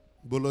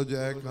बोलो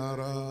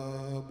जयकारा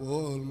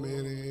बोल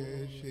मेरे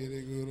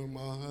श्री गुरु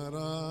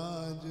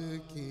महाराज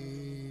की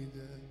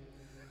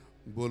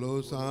जय। बोलो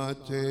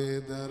साचे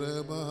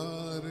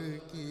दरबार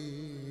की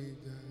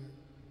जय।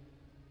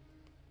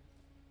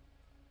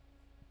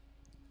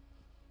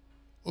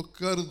 ओ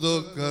कर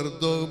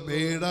दो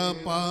बेड़ा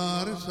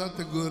पार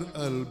सतगुर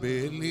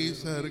अलबेली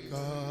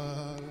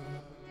सरकार।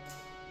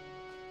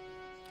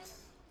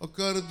 ओ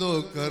कर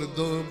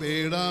दो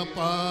बेड़ा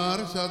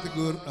पार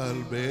सतगुर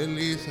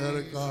अलबेली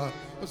सरकार।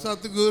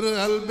 सतगुर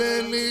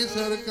अलबेली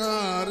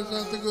सरकार,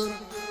 सतगुर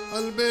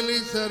अलबेली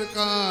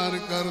सरकार।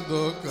 कर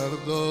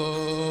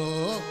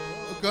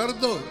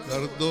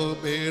दो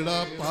बेड़ा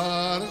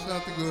पार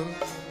सतगुर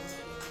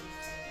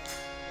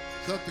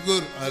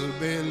सतगुर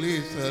अलबेली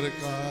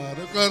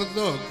सरकार। कर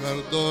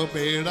दो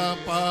बेड़ा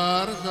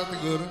पार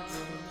सतगुर।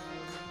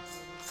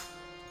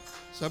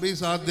 सभी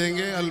साथ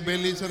देंगे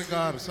अलबेली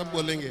सरकार, सब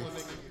बोलेंगे।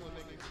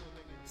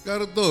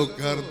 कर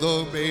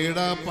दो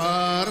बेड़ा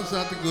पार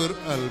सतगुर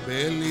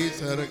अलबेली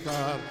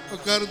सरकार।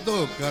 कर दो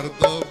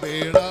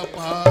बेड़ा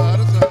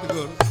पार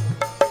सतगुर।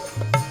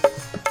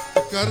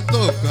 कर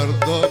दो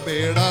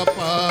बेड़ा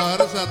पार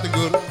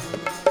सतगुर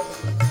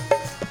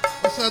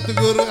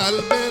सतगुर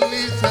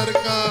अलबेली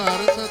सरकार।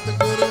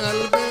 सतगुर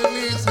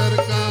अलबेली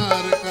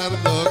सरकार। कर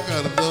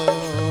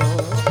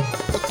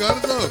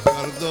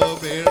दो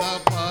बेड़ा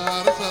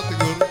पार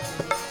सतगुर।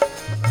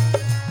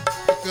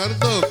 कर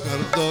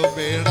दो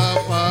बेड़ा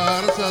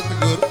पार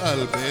सतगुर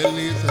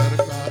अलबेली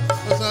सरकार।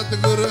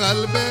 सतगुर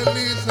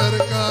अलबेली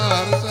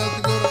सरकार।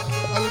 सतगुर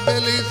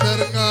अलबेली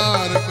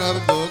सरकार। कर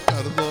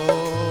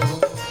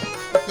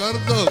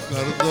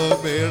दो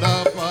बेड़ा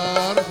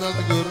पार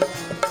सतगुर।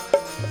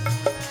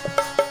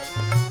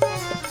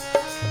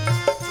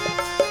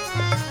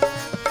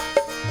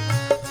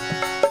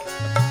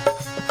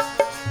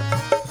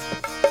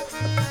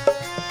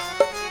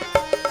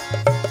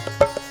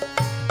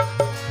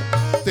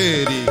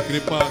 तेरी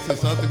कृपा से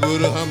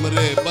सतगुरु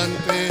हमरे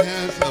बनते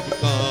हैं सब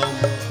काम।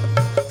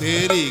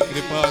 तेरी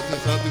कृपा से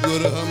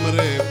सतगुरु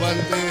हमरे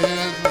बनते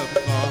हैं सब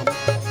काम।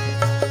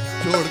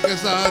 छोड़ के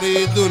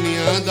सारी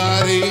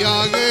दुनियादारी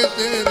आ गए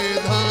तेरे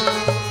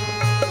धाम।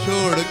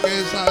 छोड़ के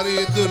सारी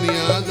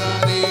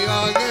दुनियादारी आ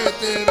गए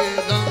तेरे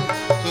धाम।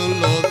 सुन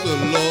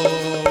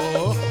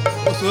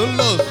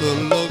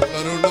लो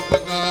करुण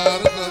पुकार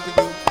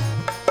सतगुर।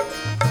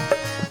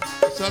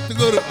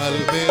 सतगुर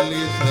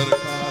अलबेली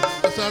सरकार।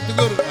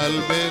 सतगुर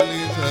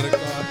अलबेली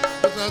सरकार।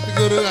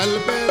 सतगुर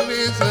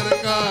अलबेली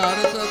सरकार।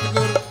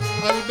 सतगुर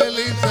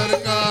अलबेली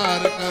सरकार।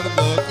 कर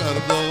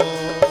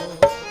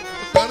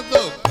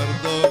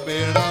दो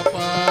बेड़ा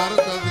पार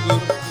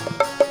सतगुर।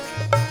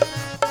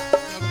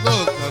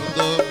 कर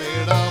दो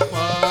बेड़ा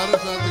पार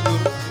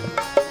सतगुर।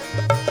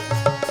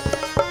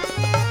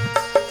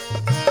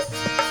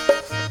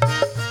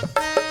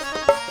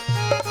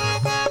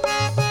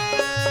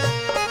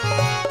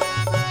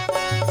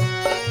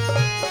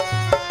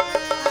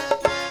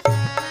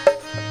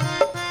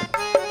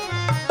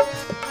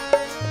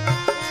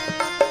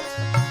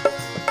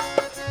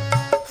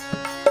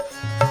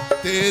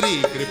 तेरी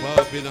कृपा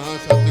बिना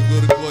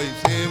सतगुर कोई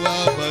सेवा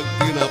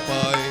भक्ति न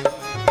पाए।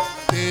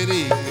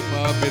 तेरी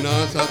कृपा बिना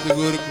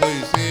सतगुर कोई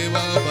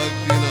सेवा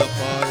भक्ति न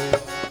पाए।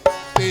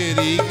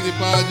 तेरी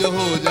कृपा जो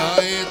हो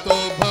जाए तो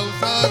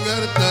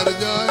भवसागर तर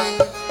जाए।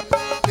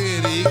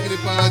 तेरी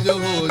कृपा जो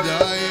हो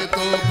जाए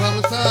तो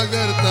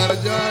भवसागर तर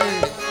जाए।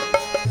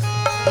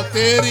 ओ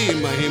तेरी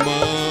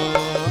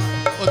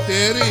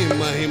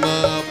महिमा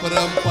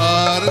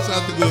परम्पार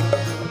सतगुर।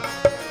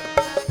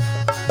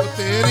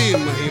 तेरी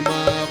महिमा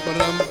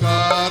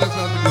परम्पार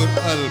सतगुर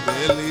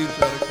अलबेली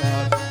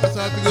सरकार।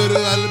 सतगुर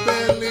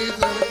अलबेली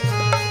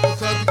सरकार।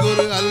 सतगुर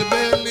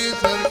अलबेली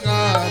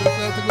सरकार।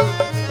 सतगुर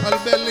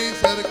अलबेली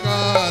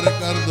सरकार।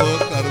 कर दो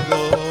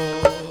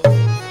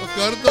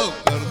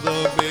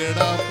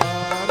बेड़ा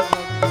पार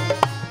सतगुर।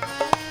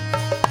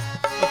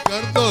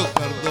 कर दो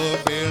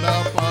बेड़ा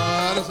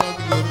पार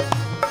सतगुर।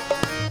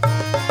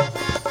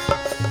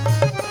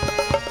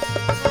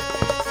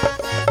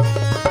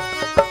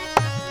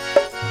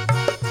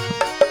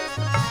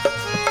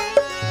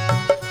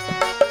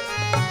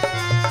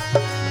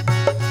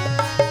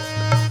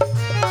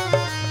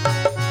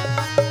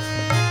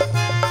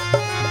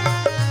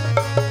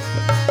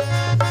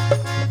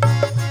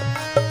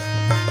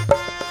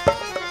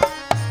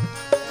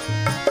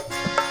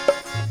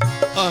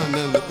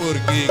 आनंदपुर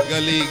की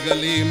गली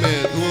गली में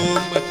धूम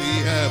मची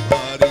है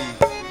भारी।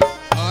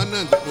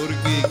 आनंदपुर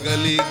की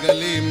गली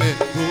गली में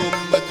धूम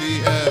मची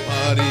है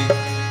भारी।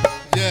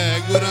 जय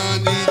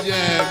गुरानी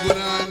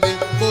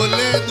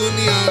बोले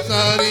दुनिया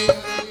सारी।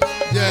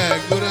 जय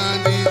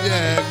गुरानी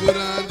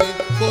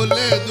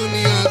बोले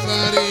दुनिया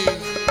सारी।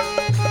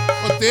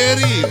 ओ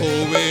तेरी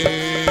होवे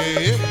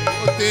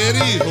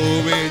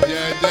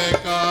जय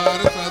जयकार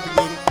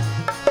सतगुर।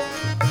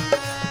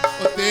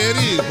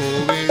 तेरी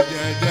होवे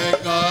जय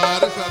जयकार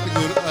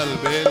सतगुर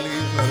अलबेली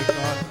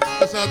सरकार।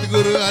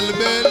 सतगुर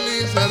अलबेली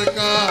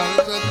सरकार।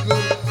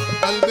 सतगुर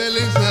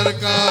अलबेली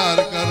सरकार।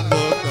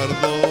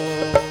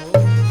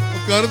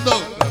 कर दो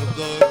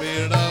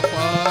बेड़ा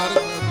पार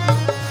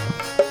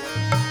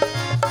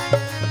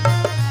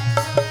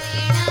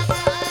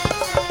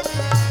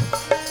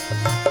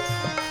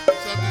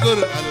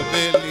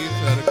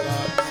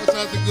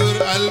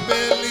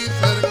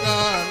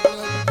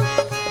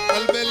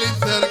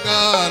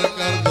सरकार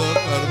कर दो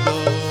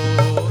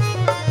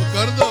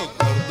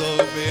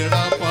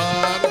बेड़ा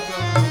पार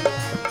सतगुरु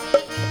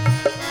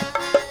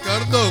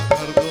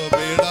कर दो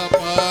बेड़ा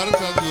पार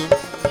सतगुरु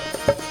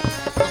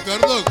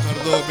कर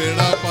दो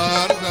बेड़ा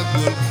पार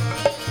सतगुरु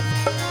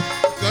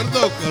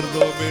कर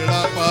दो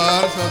बेड़ा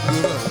पार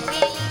सतगुरु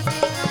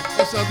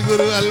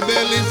सतगुरु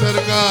अलबेली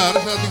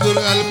सरकार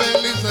सतगुरु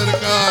अलबेली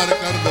सरकार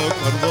कर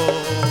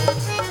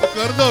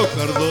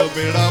दो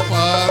बेड़ा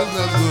पार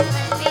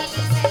सतगुरु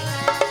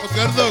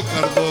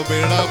कर दो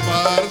बेड़ा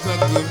पार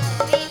सतगुरु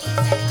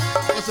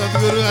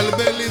सतगुरु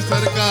अलबेली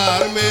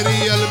सरकार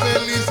मेरी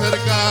अलबेली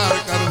सरकार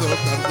कर दो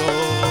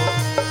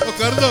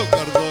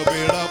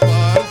बेड़ा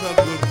पार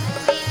सतगुरु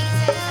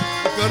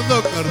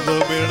कर दो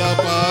बेड़ा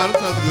पार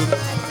सतगुरु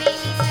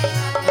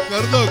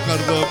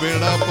कर दो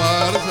बेड़ा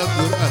पार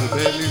सतगुरु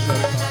अलबेली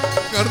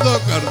सरकार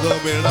कर दो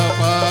बेड़ा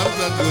पार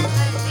सतगुरु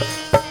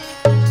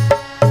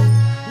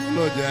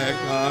बोलो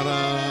जयकारा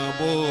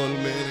बोल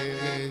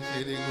मेरे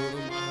श्री गुरु